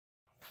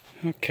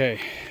Okay,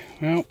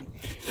 well,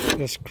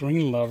 this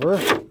green lever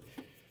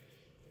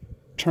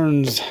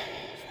turns,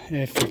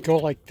 if you go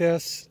like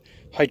this,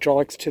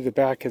 hydraulics to the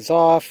back is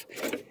off.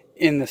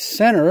 In the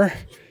center,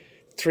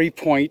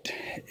 3-point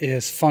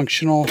is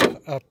functional.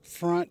 Up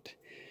front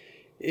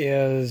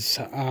is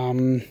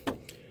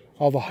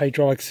all the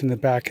hydraulics in the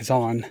back is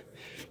on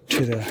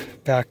to the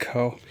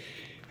backhoe.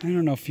 I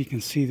don't know if you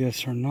can see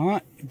this or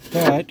not,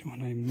 but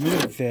when I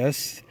move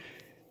this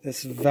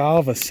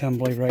valve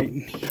assembly right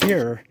in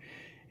here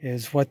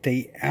is what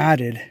they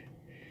added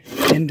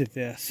into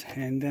this.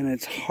 And then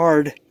it's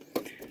hard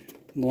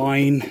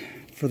line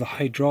for the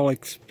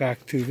hydraulics back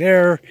through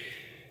there,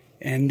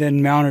 and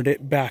then mounted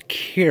it back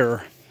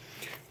here.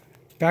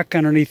 Back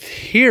underneath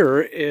here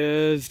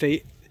is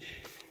the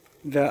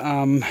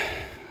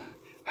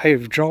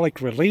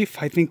hydraulic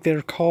relief, I think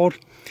they're called.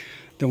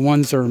 The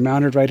ones that are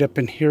mounted right up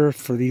in here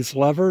for these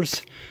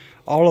levers,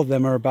 all of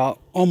them are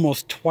about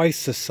almost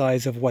twice the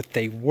size of what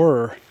they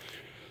were.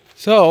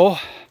 So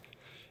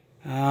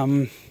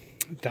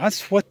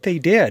that's what they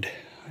did.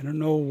 I don't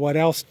know what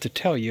else to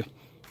tell you.